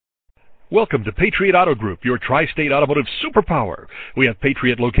Welcome to Patriot Auto Group, your tri-state automotive superpower. We have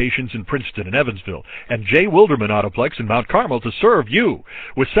Patriot locations in Princeton and Evansville, and J. Wilderman Autoplex in Mount Carmel to serve you.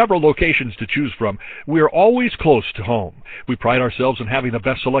 With several locations to choose from, we are always close to home. We pride ourselves on having the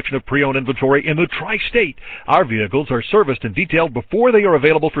best selection of pre-owned inventory in the tri-state. Our vehicles are serviced and detailed before they are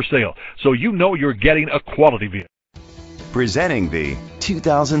available for sale, so you know you're getting a quality vehicle. Presenting the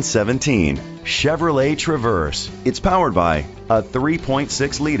 2017 Chevrolet Traverse. It's powered by a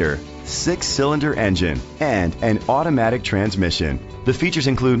 3.6-liter, 6-cylinder engine and an automatic transmission. The features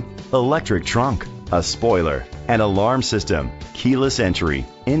include electric trunk, a spoiler, an alarm system, keyless entry,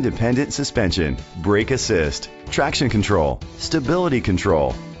 independent suspension, brake assist, traction control, stability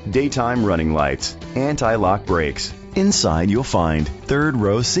control, daytime running lights, anti-lock brakes. Inside you'll find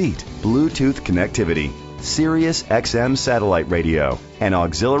third-row seat, Bluetooth connectivity, Sirius XM satellite radio, an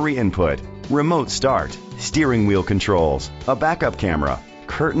auxiliary input, remote start, steering wheel controls, a backup camera,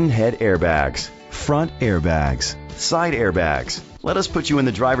 curtain head airbags, front airbags, side airbags. Let us put you in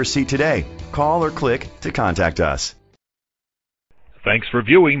the driver's seat today. Call or click to contact us. Thanks for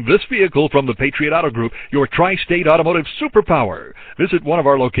viewing this vehicle from the Patriot Auto Group, your tri-state automotive superpower. Visit one of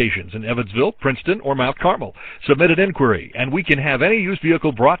our locations in Evansville, Princeton, or Mount Carmel. Submit an inquiry, and we can have any used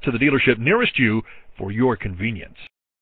vehicle brought to the dealership nearest you for your convenience.